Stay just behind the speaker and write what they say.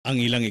Ang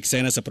ilang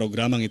eksena sa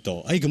programang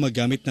ito ay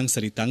gumagamit ng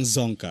salitang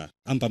Dzongkha,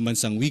 ang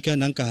pambansang wika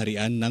ng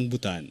kaharian ng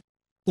Bhutan.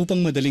 Upang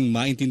madaling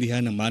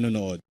maintindihan ng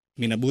manonood,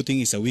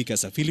 minabuting isawika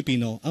sa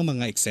Filipino ang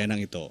mga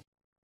eksenang ito.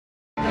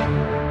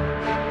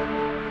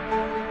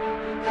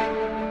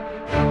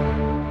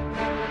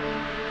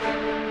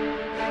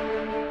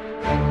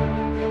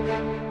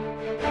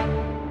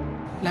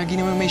 Lagi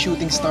naman may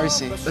shooting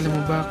stars eh. Alam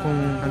mo ba kung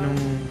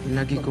anong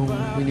lagi kong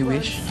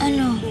wini-wish?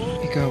 Ano?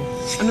 Ikaw,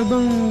 ano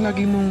bang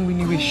lagi mong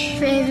wini-wish?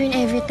 Forever and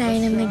ever tayo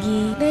na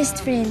maging best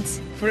friends.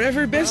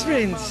 Forever best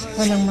friends!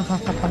 Walang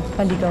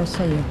makakapagpaligaw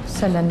sa'yo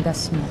sa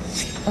landas mo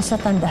o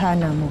sa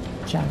tandahana mo,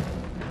 Jao.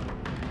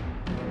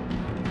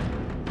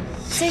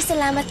 Sir,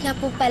 salamat nga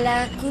po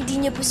pala. Kung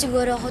di niyo po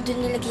siguro ako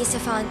doon nilagay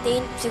sa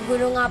fountain,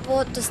 siguro nga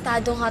po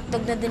tostadong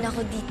hotdog na din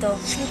ako dito.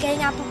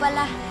 Mikay nga po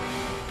pala.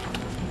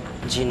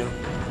 Gino.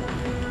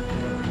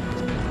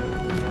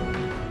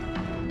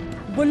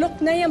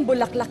 Bulok na yan,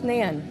 bulaklak na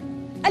yan.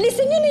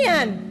 Alisin niyo na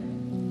yan!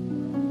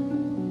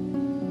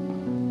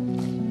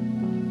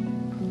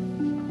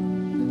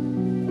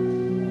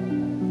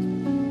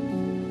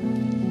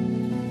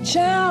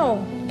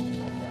 Jao!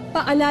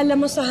 Paalala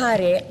mo sa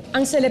hari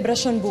ang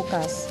selebrasyon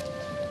bukas.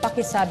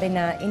 Pakisabi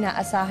na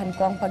inaasahan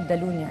ko ang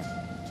pagdalo niya.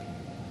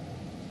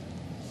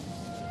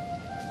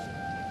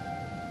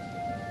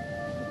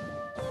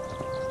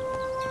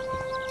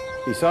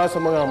 Isa sa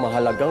mga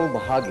mahalagang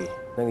bahagi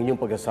ng inyong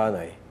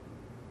pagsasanay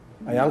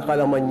ay ang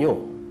kaalaman nyo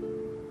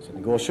sa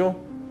negosyo,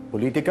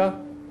 politika,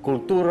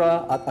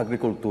 kultura at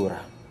agrikultura.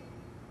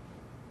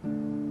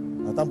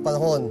 At ang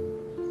panahon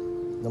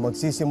na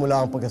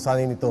magsisimula ang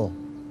pagsasanay nito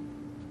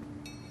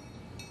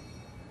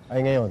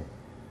ay ngayon.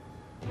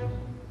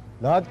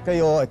 Lahat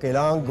kayo ay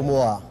kailangang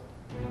gumawa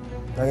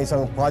ng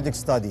isang project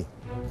study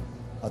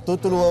at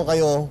tutulungan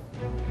kayo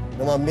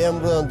ng mga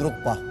miyembro ng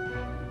Drukpah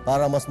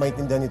para mas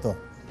maintindihan ito.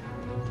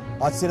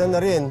 At sila na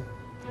rin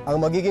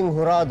ang magiging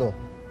hurado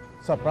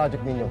sa project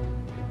ninyo.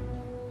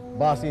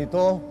 Base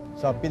ito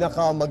sa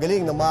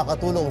pinakamagaling na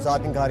makakatulong sa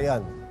ating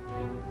kaharian.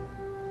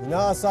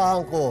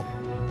 Inaasahan ko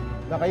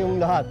na kayong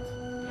lahat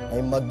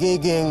ay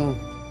magiging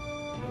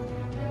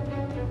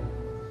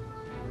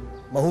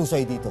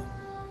mahusay dito.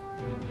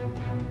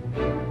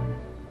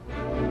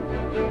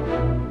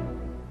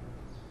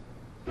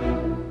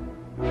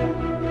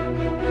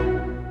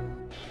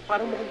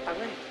 Parang mukhang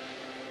tanga eh.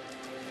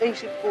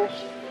 Naisip ko,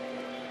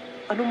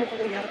 ano mo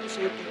kang iharap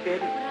sa'yo,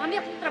 Pierro? Marami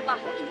akong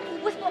trabaho.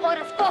 Inuubos mo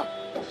oras ko.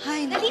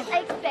 Ay, The least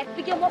I expect,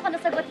 bigyan mo ako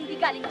ng sagot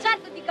hindi galing dyan,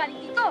 kundi galing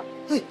dito.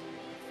 Hey!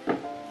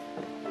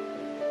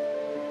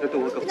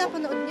 Natuwag ako.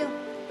 pinapanood niyo.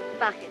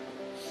 Bakit?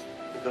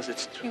 Because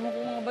it's true. Iwan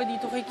ko nga ba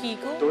dito kay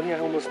Kiko? Tony, I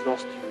almost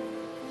lost you.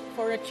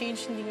 For a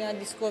change, hindi nga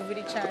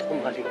Discovery Channel.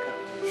 Kumaling ka.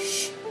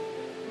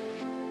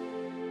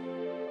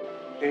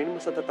 Ngayon,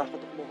 mas natatakot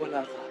ako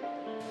mawala ka.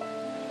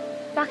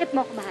 Bakit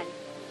mo ako mahal?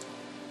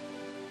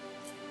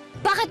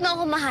 Bakit mo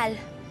ako mahal?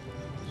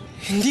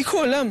 Hindi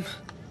ko alam.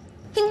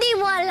 Hindi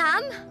mo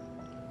alam?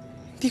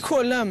 Hindi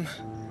ko alam.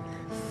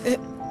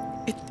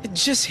 It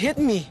just hit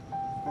me.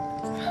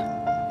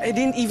 I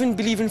didn't even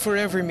believe in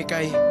forever,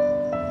 Mikay.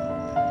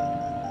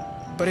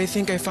 But I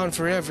think I found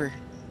forever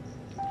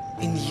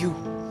in you.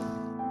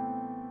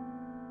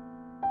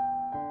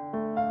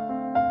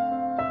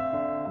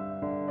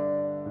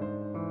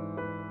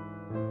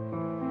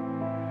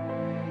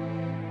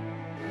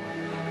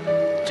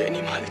 Jenny,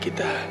 mahal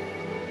kita.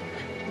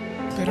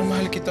 Pero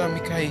mahal kita,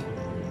 Mikay.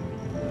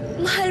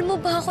 Mahal mo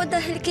ba ako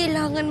dahil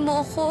kailangan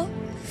mo ako?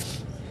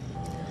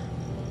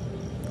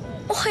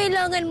 O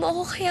kailangan mo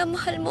ako kaya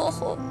mahal mo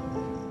ako?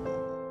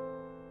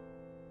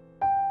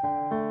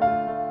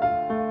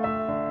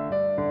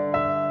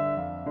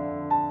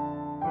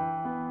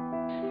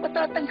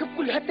 Matatanggap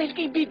ko lahat dahil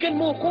kaibigan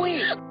mo ko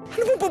eh.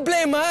 Ano bang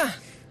problema?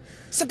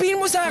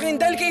 Sabihin mo sa akin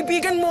dahil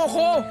kaibigan mo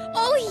ako.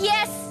 Oh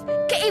yes!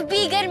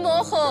 Kaibigan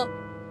mo ako!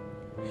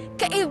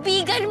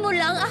 Kaibigan mo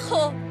lang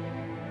ako!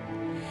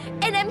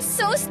 And I'm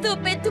so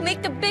stupid to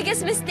make the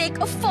biggest mistake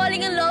of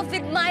falling in love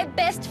with my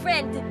best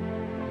friend.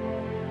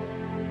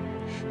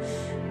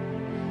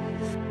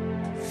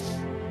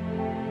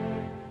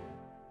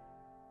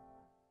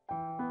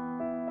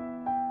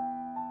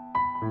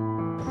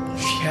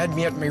 She had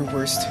me at my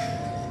worst.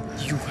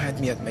 You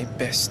had me at my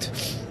best.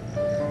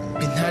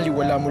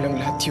 Binaliwala mo lang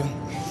lahat yun.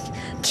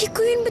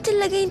 Kiko, yun ba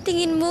talaga yung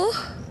tingin mo?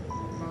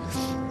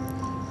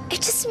 I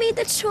just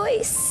made a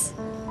choice.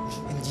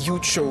 And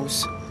you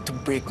chose to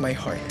break my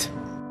heart.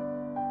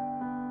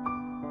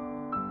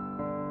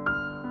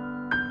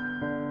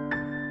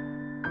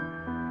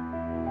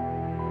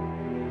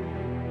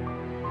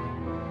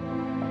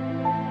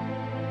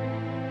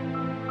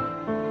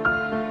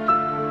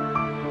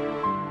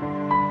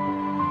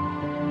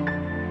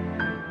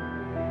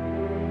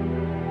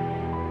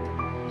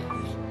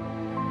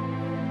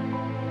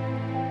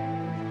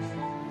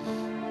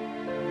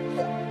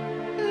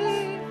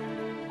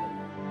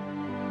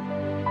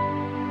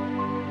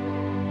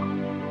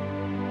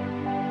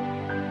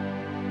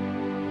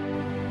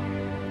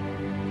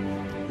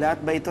 Lahat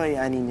ba ito ay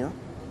ani nyo?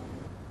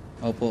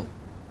 Opo.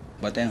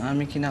 Bata ang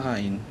aming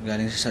kinakain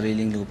galing sa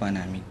sariling lupa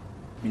namin.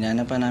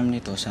 Minana pa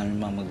namin ito sa aming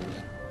mga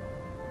magulang.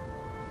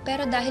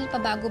 Pero dahil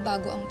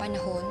pabago-bago ang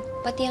panahon,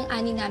 pati ang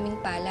ani naming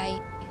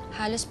palay,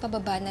 halos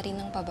pababa na rin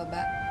ng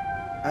pababa.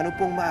 Ano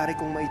pong maaari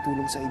kong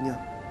maitulong sa inyo?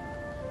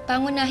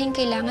 Pangunahing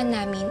kailangan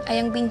namin ay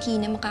ang binhi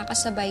na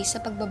makakasabay sa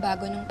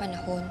pagbabago ng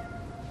panahon.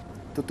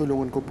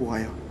 Tutulungan ko po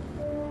kayo.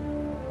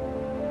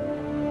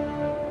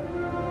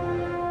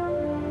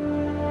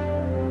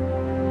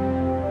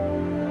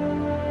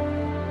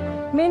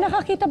 May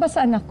nakakita ba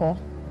sa anak ko?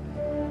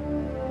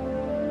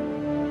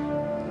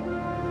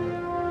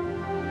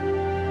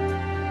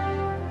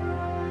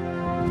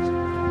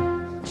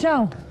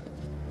 Jao,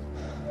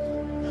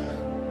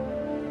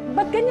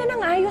 ba't ganyan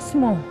ang ayos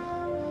mo?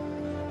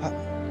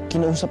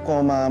 Kinausap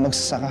ko ang mga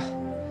magsasaka.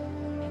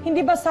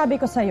 Hindi ba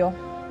sabi ko sa'yo,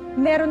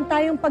 meron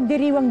tayong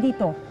pagdiriwang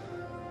dito.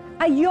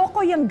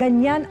 Ayoko yung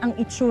ganyan ang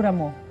itsura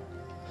mo.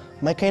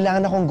 May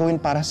kailangan akong gawin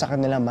para sa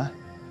kanila, Ma.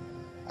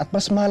 At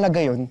mas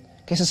mahalaga yon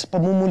kaysa sa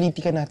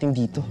pamumulitika natin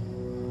dito.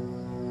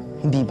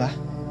 Hindi ba?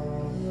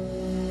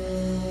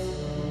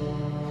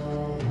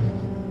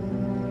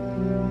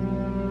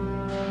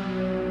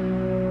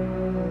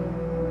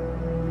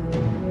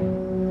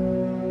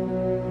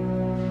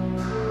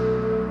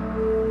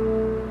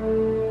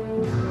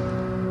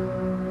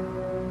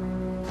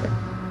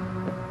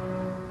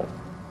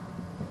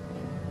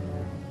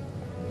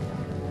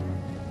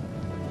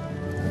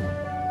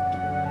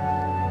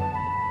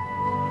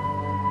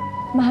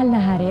 Mahal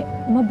na hari,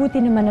 mabuti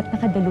naman at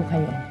nakadalo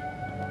kayo.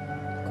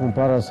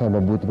 Kumpara sa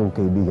mabuti kong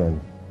kaibigan,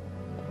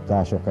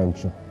 Dasho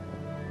Jao,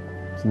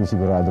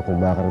 sinisigurado kong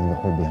makarating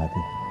ako,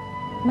 Behati.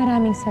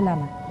 Maraming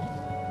salamat.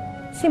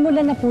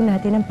 Simulan na po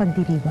natin ang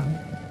pagdiriwang.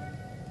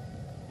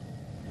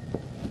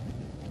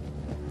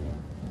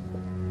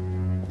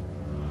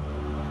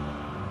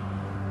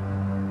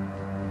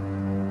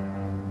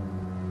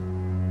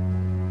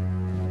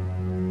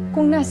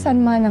 Kung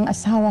nasaan man ang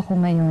asawa ko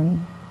ngayon,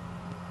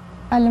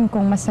 alam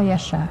kong masaya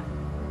siya.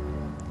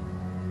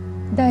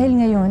 Dahil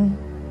ngayon,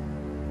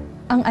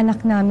 ang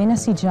anak namin na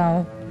si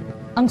Jao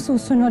ang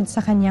susunod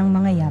sa kanyang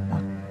mga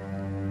yapak.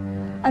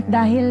 At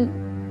dahil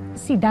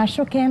si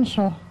Dasho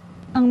Jao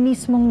ang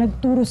mismong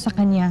nagturo sa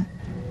kanya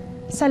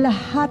sa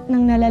lahat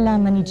ng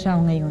nalalaman ni Jao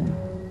ngayon.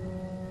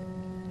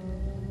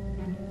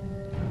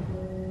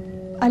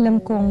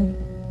 Alam kong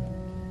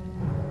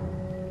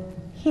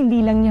hindi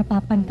lang niya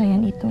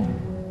papantayan ito.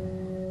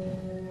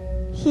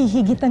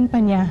 Hihigitan pa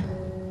niya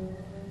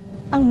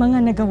ang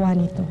mga nagawa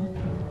nito.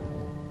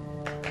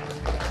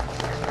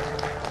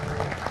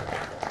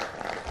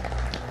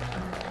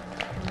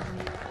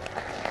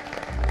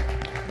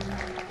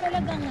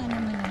 Talaga nga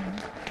naman yun.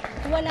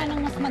 Wala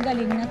nang mas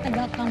magaling na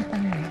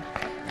taga-kampanya,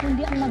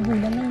 kundi ang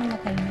magulang ng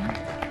namatay na.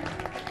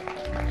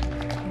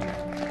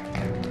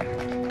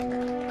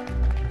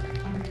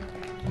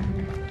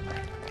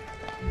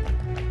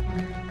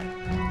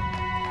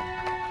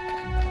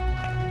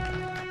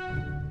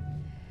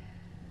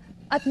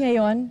 At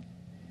ngayon,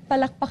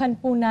 palakpakan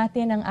po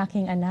natin ang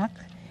aking anak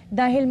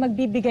dahil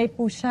magbibigay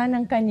po siya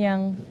ng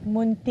kanyang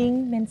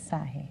munting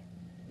mensahe.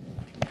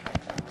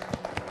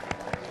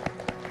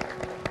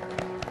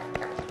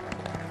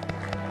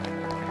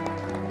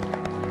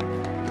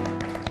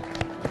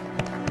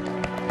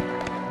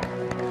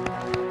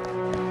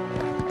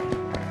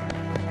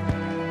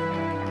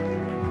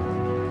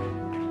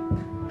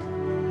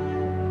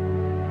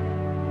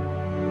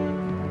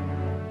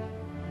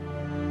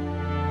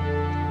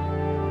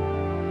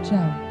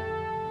 Jao.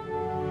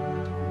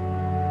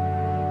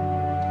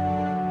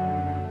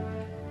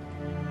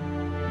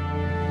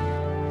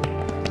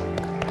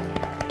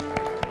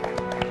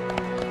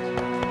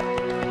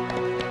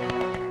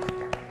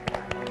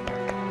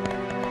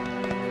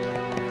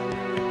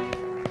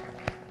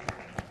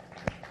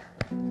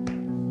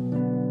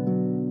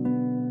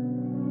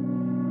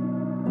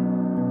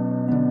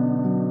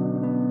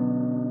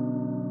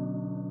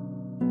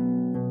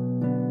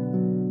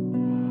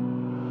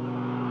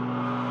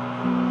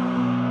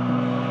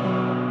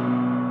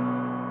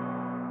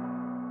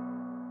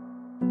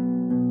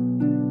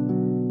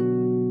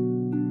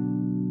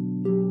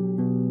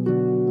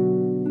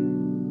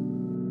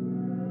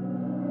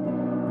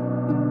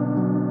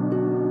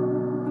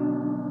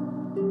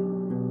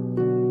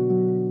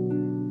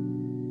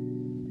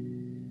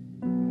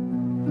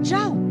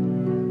 Jao!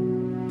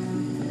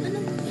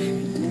 Anong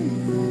nangyari ito?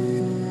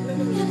 Anong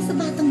nangyari sa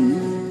batang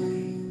mo?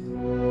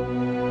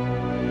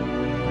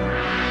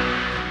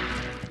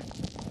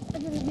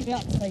 Ano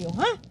nabigla sa'yo,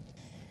 ha?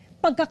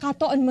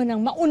 Pagkakataon mo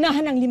nang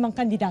maunahan ang 5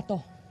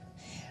 kandidato.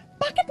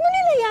 Bakit mo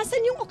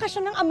nilayasan yung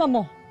okasyon ng ama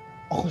mo?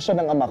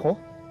 Okasyon ng ama ko?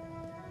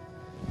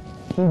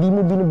 Hindi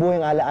mo binubuhay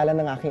ang alaala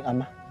ng aking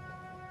ama.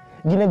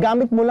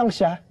 Ginagamit mo lang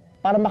siya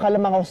para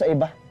makalamang ako sa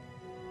iba.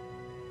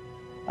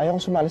 Ayaw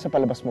kong sumali sa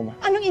palabas mo, Ma.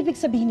 Anong ibig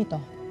sabihin nito?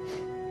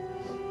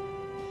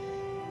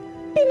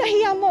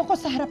 Pinahiya mo ako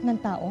sa harap ng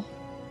tao?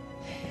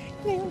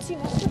 Ngayon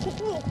sinasagot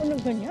mo ako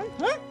ng ganyan,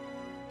 ha?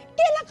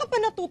 Kailan ka pa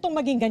natutong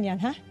maging ganyan,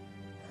 ha?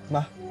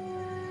 Ma,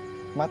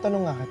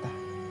 matanong nga kita.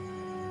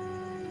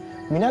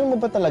 Minahal mo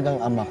ba talagang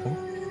ama ko?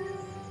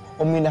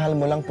 O minahal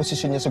mo lang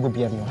posisyon niya sa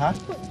gobyerno, ha?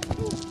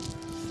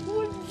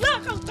 Wala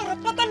kang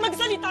karapatan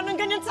magsalita ng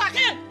ganyan sa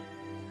akin!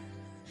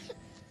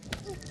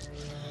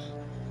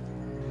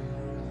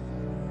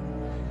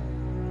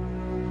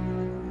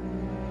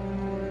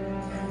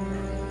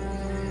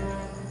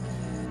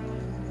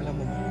 Alam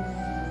mo,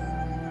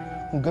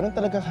 kung ganun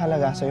talaga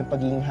kahalaga sa'yo yung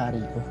pagiging hari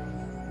ko,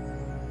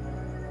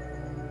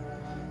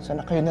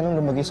 sana kayo na lang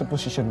lumagay sa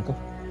posisyon ko.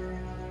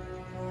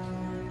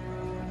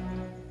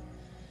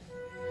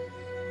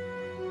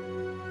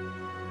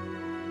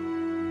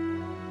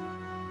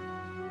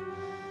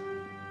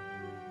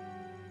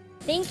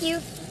 Thank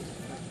you.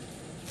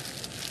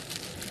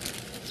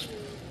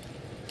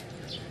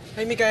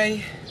 Hi,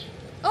 Mikay.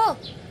 Oh!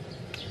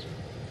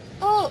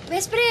 Oh,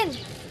 best friend!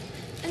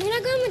 Ano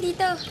ginagawa mo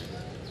dito?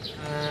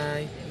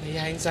 Ay,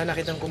 mahihayin sana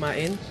kitang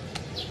kumain.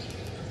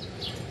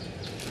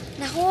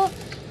 Naku,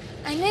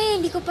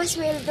 hindi ko pa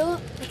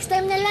sweldo. Next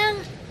time na lang.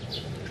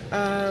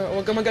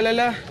 Huwag ka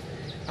mag-alala.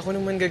 Ako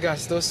naman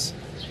gagastos.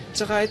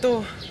 Tsaka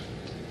ito.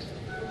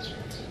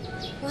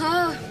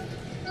 Wow!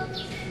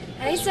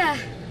 Ayos ah.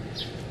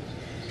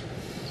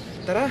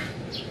 Tara.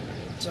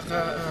 Tsaka,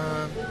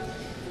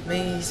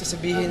 may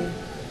sasabihin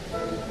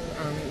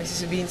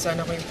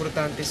sana ko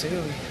importante sa'yo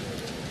eh.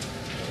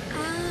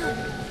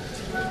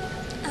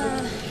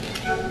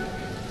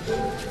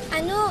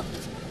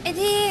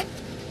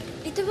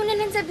 Dito mo na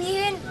lang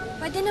sabihin.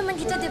 Pwede naman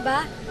dito, di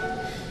ba?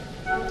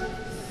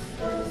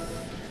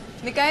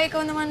 Mikay,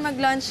 ikaw naman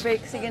mag-lunch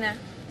break. Sige na.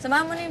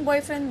 Samahan mo na yung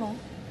boyfriend mo.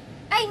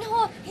 Ay,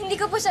 naku!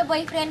 Hindi ko po siya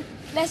boyfriend.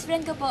 Best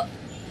friend ko po.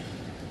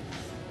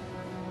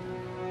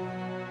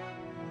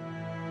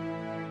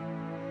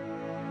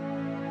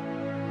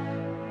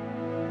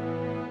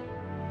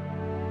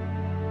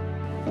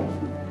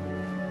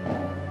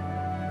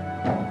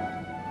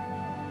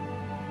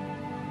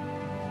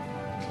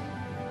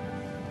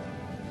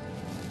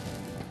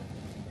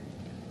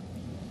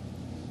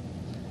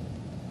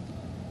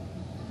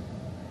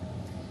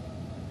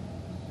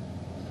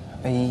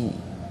 Ay,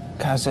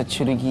 Kaza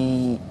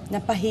Chirigi...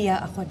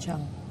 Napahiya ako,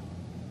 Jao.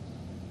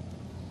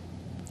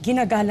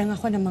 Ginagalang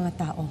ako ng mga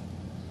tao.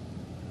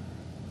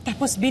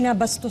 Tapos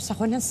binabastos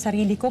ako ng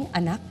sarili kong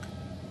anak.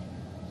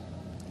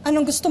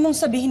 Anong gusto mong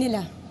sabihin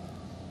nila?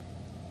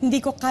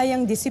 Hindi ko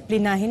kayang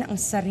disiplinahin ang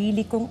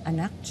sarili kong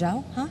anak, Jao,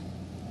 ha?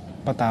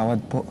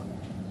 Patawad po.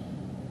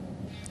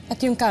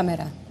 At yung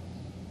camera?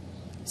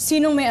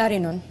 Sinong may-ari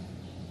nun?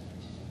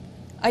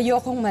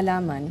 Ayokong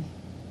malaman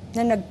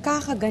na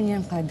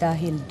nagkakaganyan ka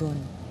dahil doon.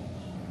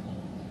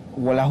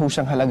 Wala ho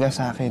siyang halaga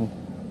sa akin.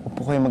 Huwag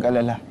po kayo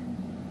mag-alala.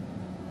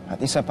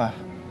 At isa pa,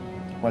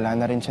 wala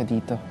na rin siya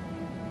dito.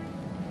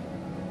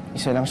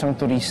 Isa lang siyang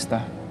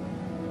turista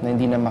na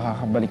hindi na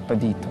makakabalik pa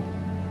dito.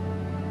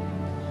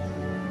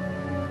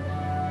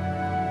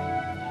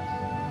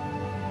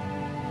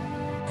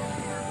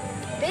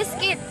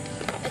 Biscuit!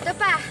 Ito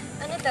pa.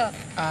 Ano to?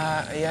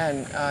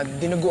 Ayan.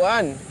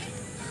 Dinuguan.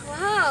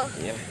 Wow!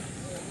 Yeah.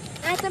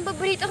 Lahat ng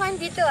paborito ka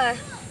dito ah.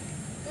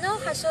 No,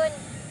 Kason?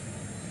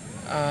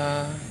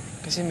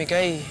 Kasi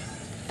Mikay,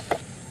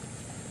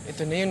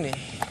 ito na yun eh.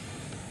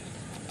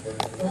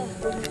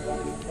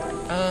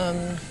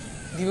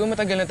 Di ba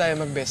matagal na tayo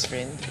mag-best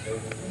friend?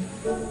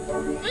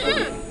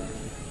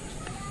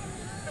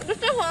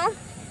 Gusto ko,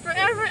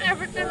 forever and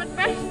ever tayo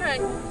mag-best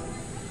friend.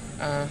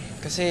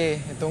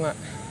 Kasi ito nga,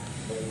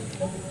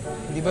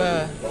 di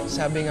ba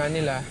sabi nga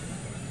nila,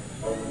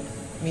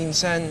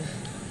 minsan,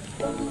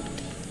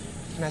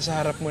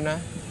 nasa harap mo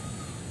na,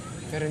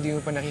 pero hindi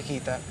mo pa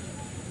nakikita.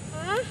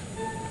 Huh?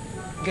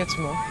 Gets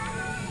mo?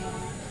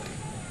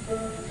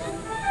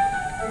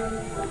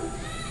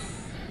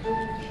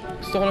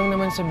 Gusto ko lang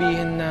naman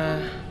sabihin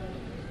na...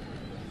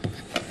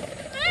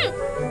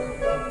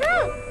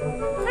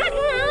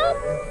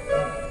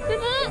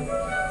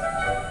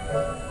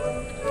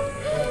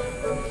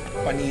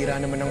 Panira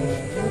naman ang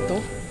ito.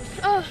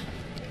 Oh.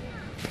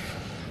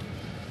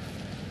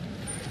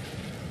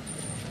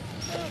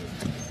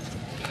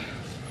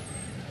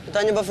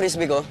 Puntaan niyo ba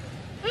frisbee ko?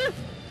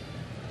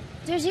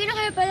 Sir Gino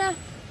kayo pala.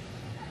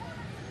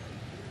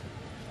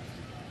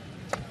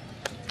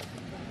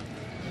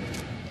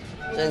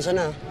 Sensa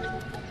na.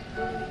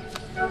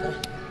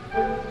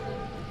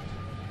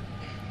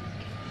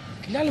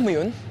 Kilala mo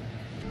yun?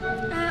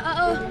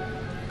 Oo.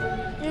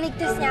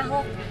 Niligtas niya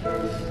ako.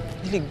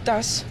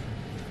 Niligtas?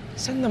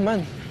 Saan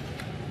naman?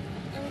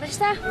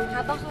 Basta,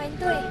 habang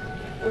kwento eh.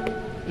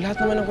 Lahat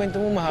naman ng kwento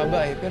mo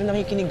mahaba eh, pero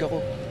nakikinig ako.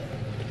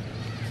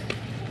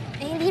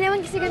 Eh, hindi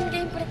naman kasi ganun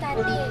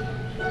ka-importante eh.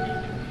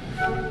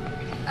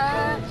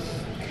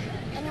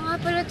 Ano nga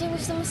pala yung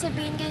gusto mong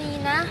sabihin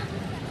kanina?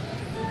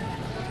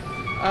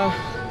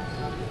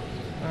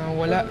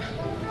 Wala.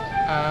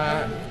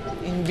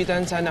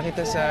 Imbitahan sana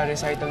kita sa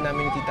recital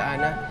namin ni Tita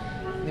Ana.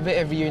 Di ba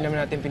every year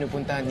naman natin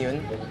pinupuntahan yun?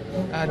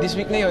 This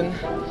week na yun,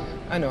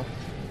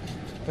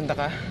 punta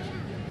ka?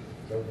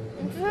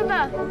 Ano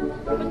ba?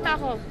 Punta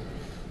ako.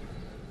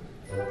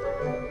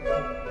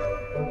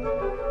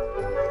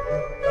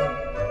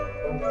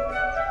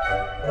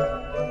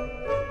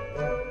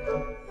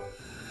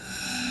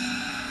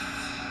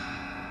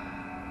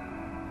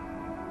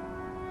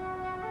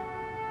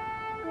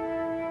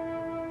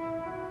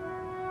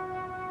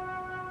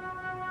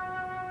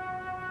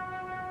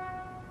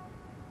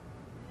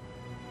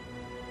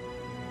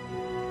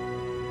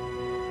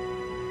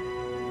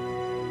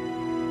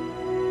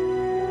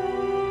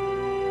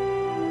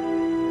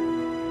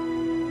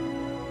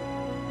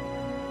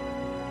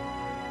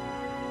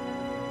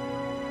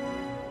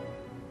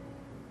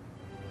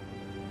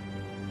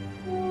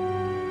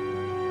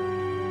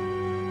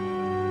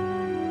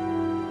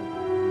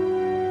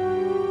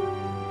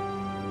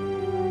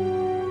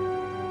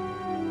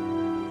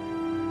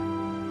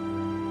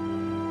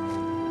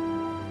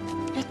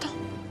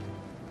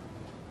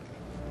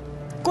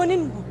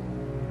 kakayanin mo.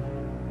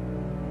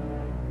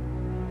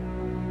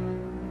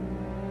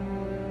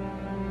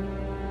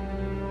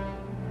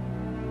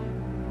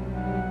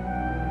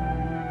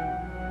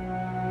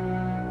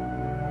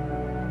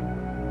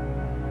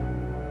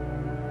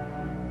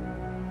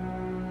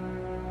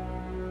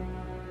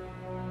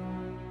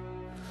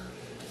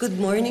 Good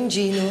morning,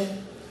 Gino.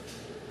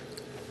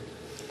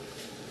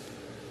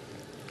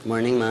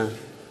 Morning, Ma.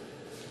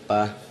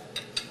 Pa.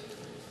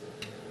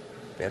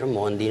 Pero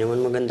mukhang di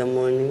naman magandang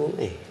morning mo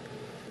eh.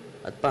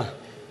 At pa,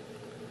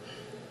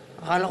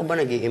 akala ko ba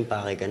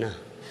nag-i-impake ka na?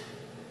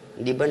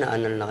 Hindi ba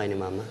naanal na kayo ni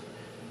Mama?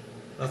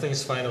 Nothing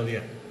is final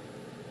yet.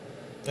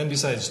 And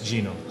besides,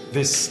 Gino,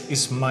 this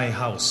is my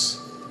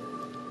house.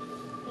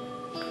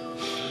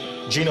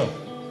 Gino,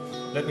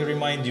 let me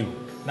remind you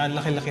na ang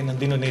laki-laki ng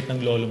dinonate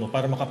ng lolo mo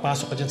para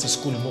makapasok ka dyan sa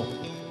school mo.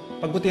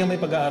 Pagbutihan mo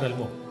yung pag-aaral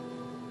mo.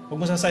 Huwag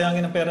mo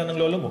sasayangin ang pera ng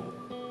lolo mo.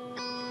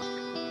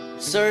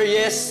 Sir,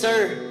 yes,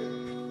 sir!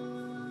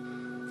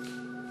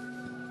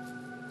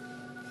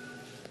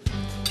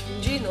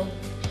 Gino,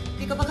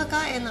 di ka ba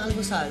kakain ng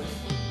almusal?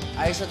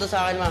 Ayos na to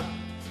sa akin, Ma.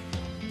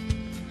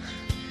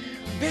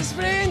 Best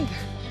friend!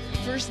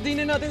 First day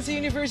na natin sa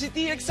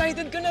university.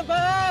 Excited ka na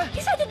ba?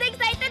 Excited na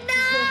excited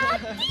na!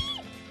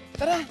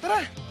 Tara, tara!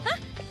 Ha?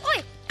 Uy!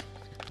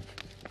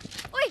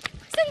 Uy!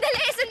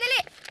 Sandali! Sandali!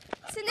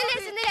 Sandali!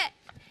 Sandali!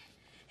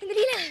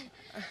 Sandali lang.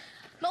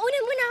 Mauna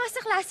muna ako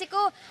sa klase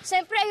ko.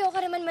 Siyempre, ayoko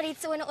naman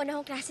malate sa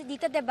unang-unang klase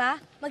dito, diba?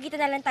 Magkita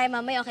na lang tayo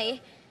mamaya, okay?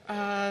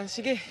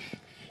 Sige.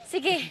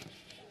 Sige.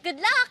 Good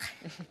luck!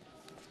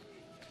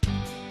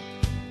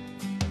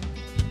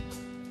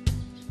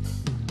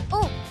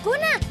 Oh, go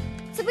na!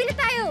 Sabay na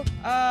tayo!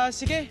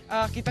 Sige.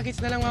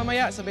 Kita-kits na lang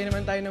mamaya. Sabay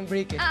naman tayo ng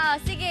break eh.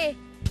 Sige.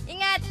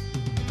 Ingat!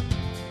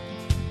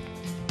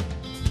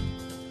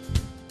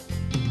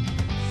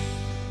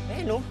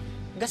 No?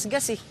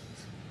 Gasgas eh.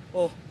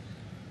 Oh,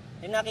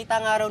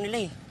 nakita nga araw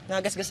nila eh.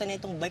 Nagasgasan na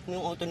itong bike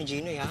mo yung auto ni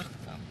Gino eh, ha?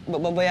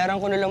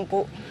 Babayaran ko na lang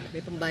po. May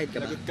pambayad ka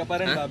ba? Lagot ka pa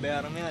rin,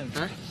 babayaran mo yan.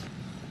 Ha?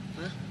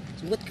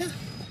 Sugot ka.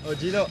 Oh,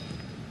 Gino.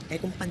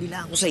 Kung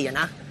Padilla ako sa iyan,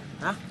 ha?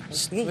 Ha?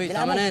 Sige, Uy,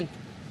 tama na yan.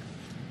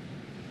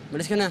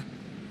 Balis ka na.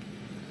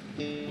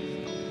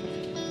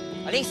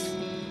 Alis!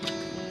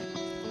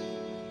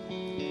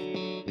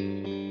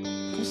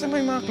 Kumusta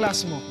ba yung mga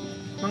class mo?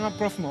 Mga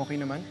prof mo,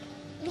 okay naman?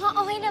 Mukhang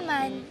okay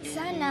naman.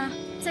 Sana.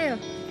 Sa'yo?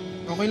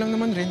 Okay lang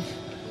naman rin.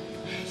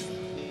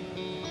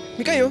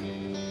 Mikay,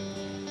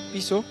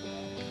 piso?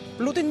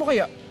 Pulutin mo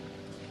kaya?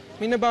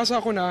 May nabasa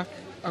ako na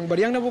ang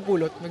bariyang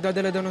napupulot,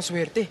 nagdadala daw ng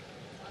swerte.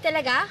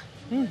 Talaga?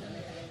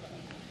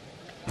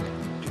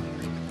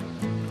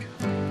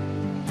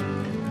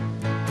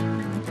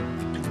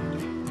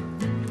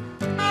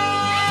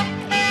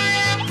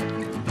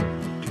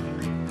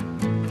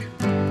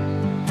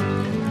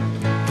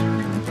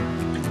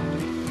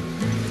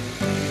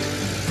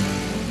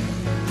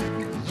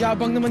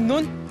 Yabang naman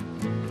nun.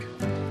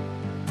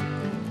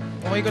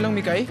 Okay ka lang,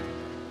 Mikay?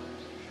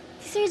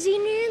 Si Sir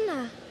Gino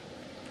yun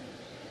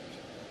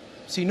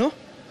Sino?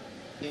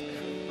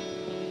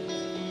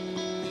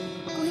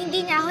 Kung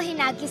hindi niya ako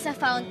hinagi sa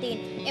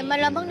fountain,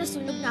 malamang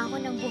nasunog na ako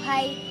ng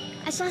buhay.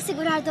 At saka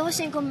sigurado ako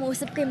siya yung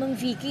kumuusap kay Mang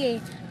Vicky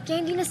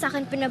Kaya hindi na sa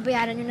akin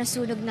pinabayaran yung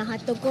nasunog ng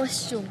hotdog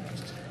costume.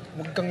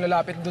 Huwag kang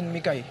lalapit dun,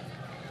 Mikay.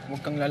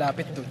 Huwag kang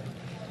lalapit dun.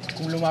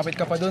 Kung lumapit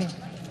ka pa dun,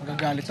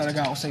 magagalit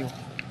talaga ako sa'yo.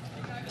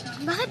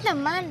 Bakit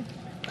naman?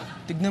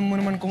 Tignan mo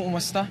naman kung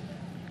umasta.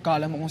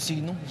 Kala mo kung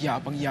sino,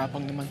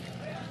 yapang-yapang naman.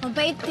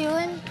 Mabait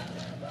yun.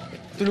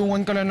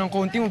 Tulungan ka lang ng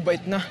konti,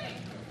 mabait na.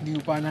 Hindi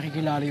mo pa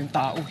nakikilala yung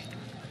tao eh.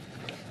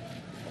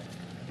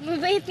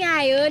 Mabait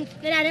nga yun.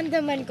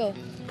 Nararamdaman ko.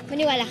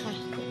 Maniwala ka.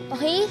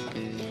 Okay?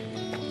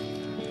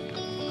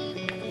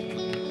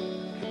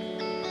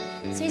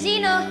 Sir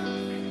Gino!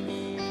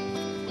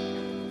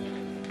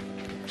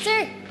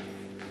 Sir!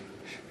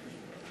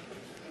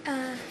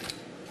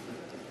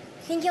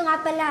 Thank you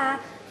nga pala,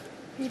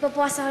 Hindi pa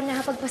po ako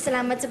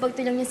nakapagpasalamat sa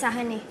pagtulong niyo sa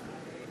akin eh.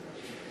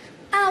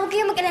 Huwag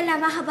kayong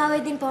mag-alala. Makabawi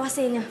din po ako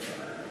sa inyo.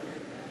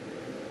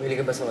 Bili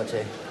ka ba sa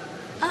kotse?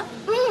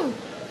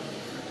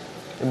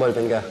 May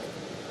ballpen ka.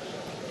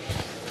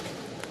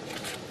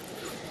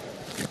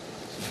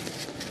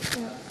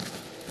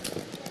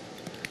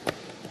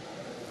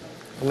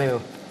 Kamay mo.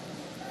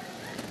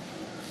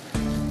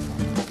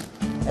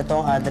 Ito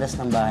ang address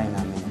ng bahay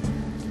namin.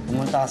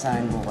 Pumunta ka sa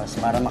akin bukas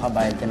para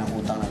makabayad ka ng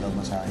utang na loob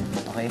mo sa akin.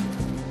 Okay?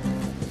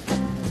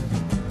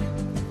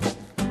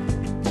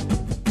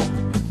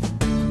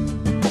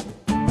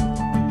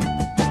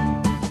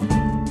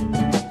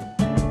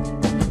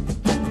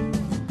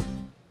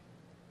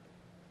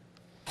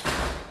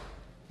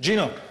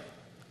 Gino,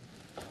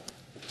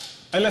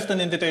 I left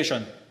an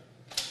invitation.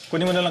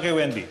 Kunin mo na lang kay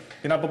Wendy.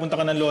 Pinapapunta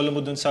ka ng lolo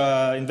mo dun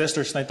sa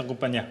investors night ng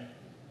kumpanya.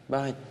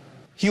 Bakit?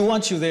 He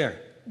wants you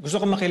there.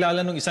 Gusto ko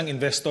makilala ng isang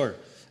investor.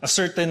 A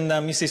certain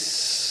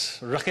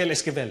Mrs. Raquel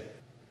Esquivel.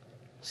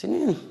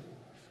 Sino yun?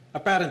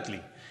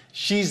 Apparently,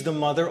 she's the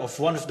mother of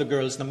one of the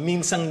girls na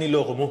minsang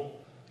niloko mo.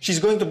 She's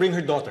going to bring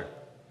her daughter.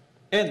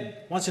 And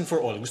once and for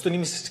all, gusto ni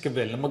Mrs.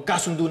 Esquivel na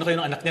magkasundo na kayo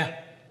ng anak niya.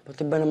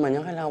 Pati ba naman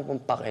yan, kailangan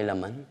pong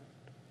pakialaman?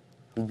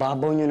 Ang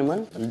babaw nyo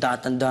naman, ang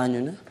datandaan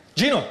nyo na.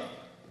 Gino!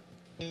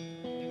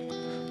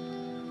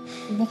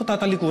 Huwag mo ko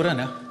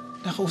tatalikuran, ha?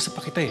 Nakausap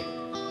pa kita, eh.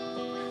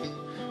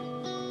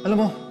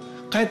 Alam mo,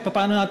 kahit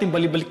paano natin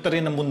balibalik ta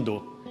rin ang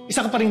mundo,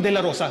 isa ka pa rin De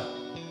La Rosa.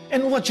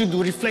 And what you do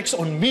reflects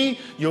on me,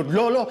 your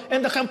lolo, and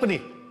the company.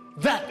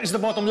 That is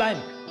the bottom line.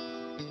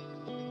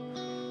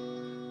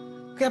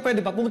 Kaya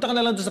pwede ba, pumunta ka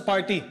na lang doon sa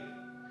party.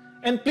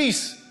 And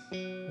please,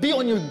 be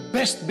on your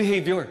best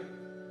behavior.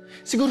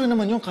 Siguro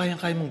naman yung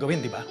kayang-kaya mong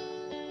gawin, di ba?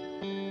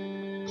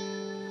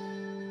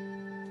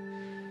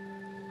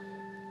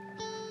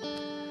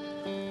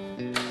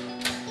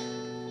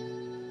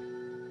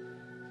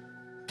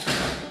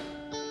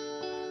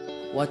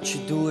 What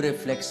you do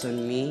reflects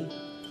on me,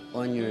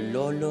 on your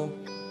lolo,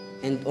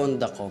 and on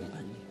the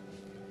company.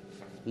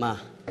 Ma,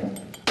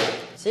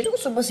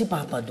 seryoso ba si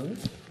Papa dun?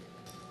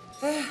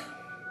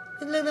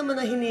 Yun lang naman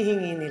ang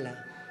hinihingi nila.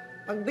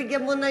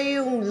 Pagbigyan mo na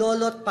yung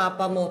lolo at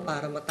papa mo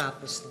para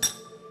matapos na.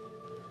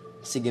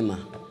 Sige, Ma.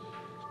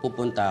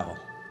 Pupunta ako.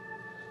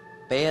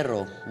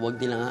 Pero, huwag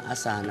nilang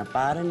aasahan na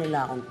para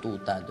nila akong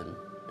tuta dun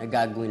na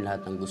gagawin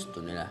lahat ng gusto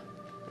nila.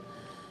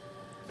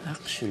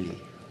 Actually,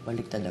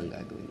 baliktad ang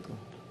gagawin ko.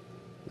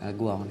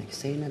 Gagawa ko ng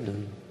eksena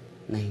dun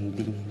na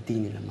hindi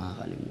nila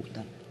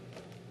makakalimutan.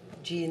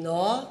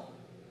 Gino?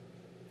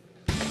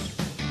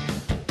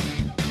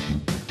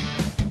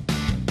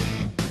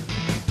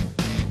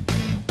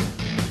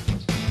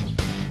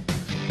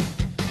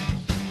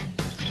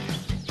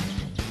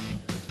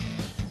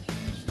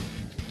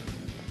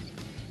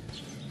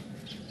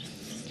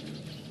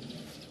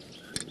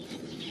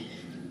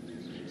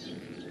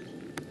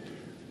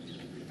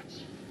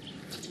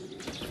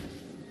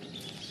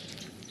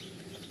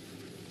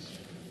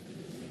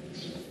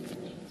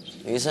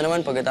 Yung isa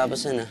naman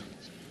pagkatapos na.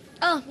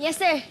 Oh, yes,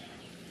 sir.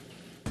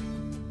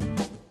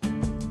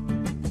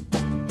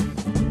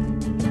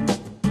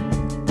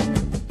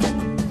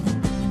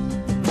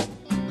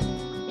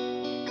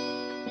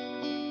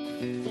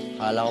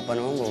 Akala ko pa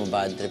naman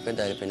mababad trip ka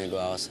dahil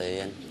pinagawa ko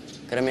sa'yo yan.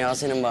 Karamihan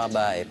kasi ng mga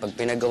babae, pag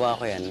pinagawa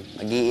ko yan,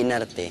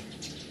 mag-iinarte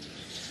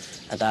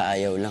at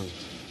aayaw lang.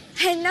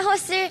 Ay, nako,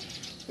 sir.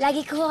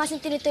 Lagi ko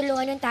kasi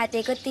tinutulungan ng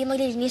tatay ko at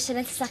maglilinis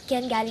siya ng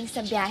sasakyan galing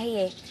sa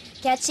biyahe, eh.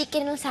 Kaya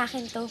chicken nung sa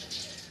akin to.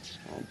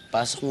 Oh,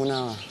 pasok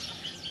muna ako.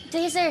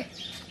 Sige, sir.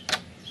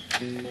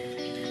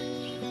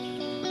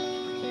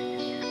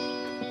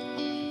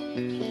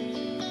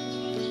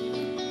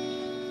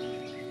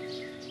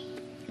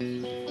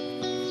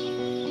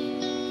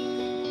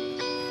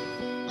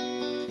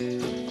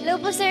 Hello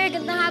po, sir.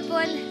 Gandang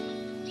hapon.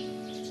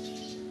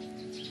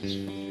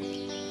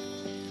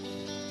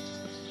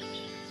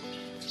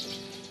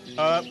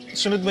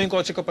 Sunod mo yung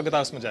kotse ko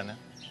pagkatapos mo dyan, ha?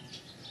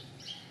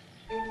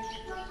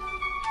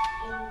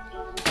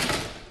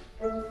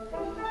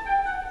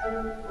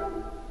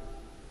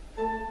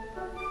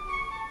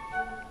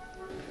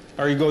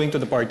 Are you going to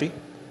the party?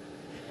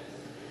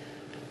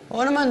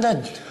 Oo naman,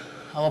 Dad.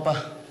 Ako pa.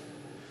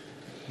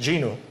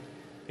 Gino,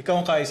 ikaw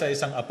ang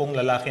kaisa-isang apong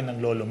lalaki ng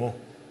lolo mo.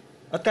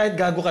 At kahit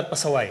gago ka at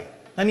pasaway,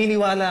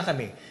 naniniwala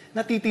kami,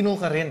 natitino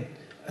ka rin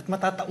at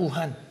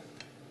matatauhan.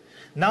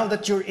 Now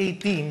that you're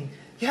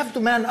 18, you have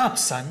to man up,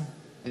 son.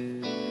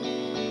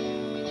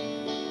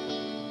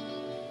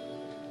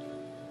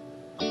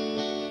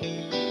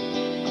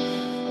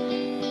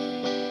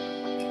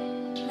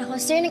 Naku,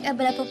 sir,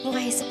 nag-abala po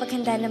kayo sa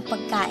paghanda ng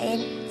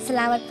pagkain.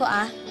 Salamat po,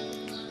 ah.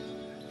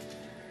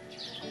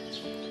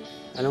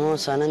 Alam mo,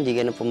 sana hindi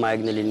ka na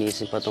pumayag na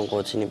linisin pa tong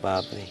kotse ni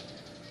Papa, eh.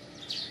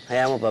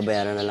 Hayaan mo,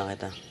 pabayaran na lang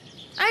kita.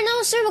 Ay,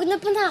 naku, sir, wag na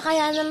po,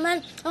 nakakaya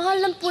naman. Akala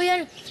lang po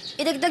yan.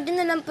 Idagdag din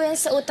na lang po yan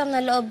sa utang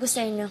na loob ko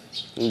sa inyo.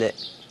 Hindi.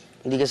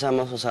 Hindi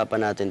kasama sa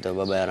usapan natin to.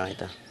 Babayaran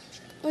kita.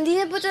 Hindi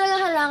na po talaga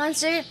kailangan,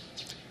 sir.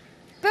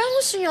 Pero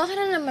gusto niyo, okay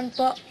na naman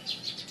po.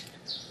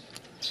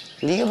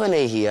 Hindi ka ba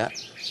nahihiya?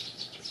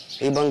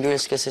 Ibang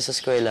girls kasi sa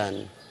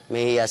eskwelahan,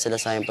 may hiya sila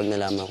sa akin pag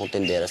nalaman kung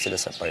tindera sila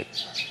sa park.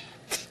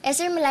 Eh,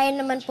 sir, malayo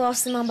naman po ako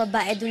sa mga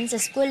babae dun sa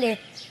school,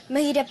 eh.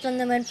 Mahirap lang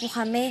naman po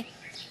kami.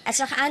 At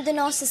saka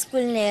andun ako sa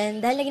school na yun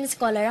dahil naging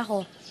scholar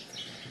ako.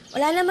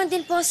 Wala naman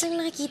din po sa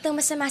nakikita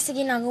masama sa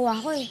ginagawa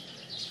ko, eh.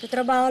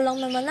 Tutrabaho lang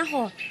naman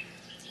ako.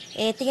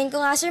 Eh, tingin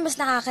ko nga, sir, mas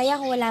nakakaya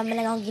kung wala man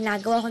lang akong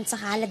ginagawa kung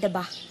sakala,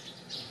 diba?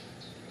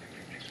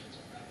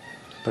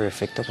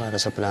 Perfecto para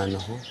sa plano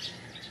ko.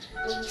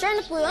 Sir,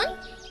 ano po yun?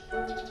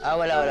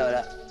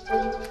 Wala.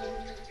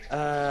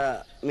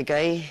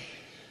 Mikay,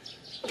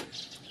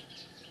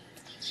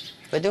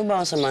 pwede mo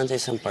ba akong samahan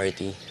sa isang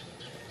party?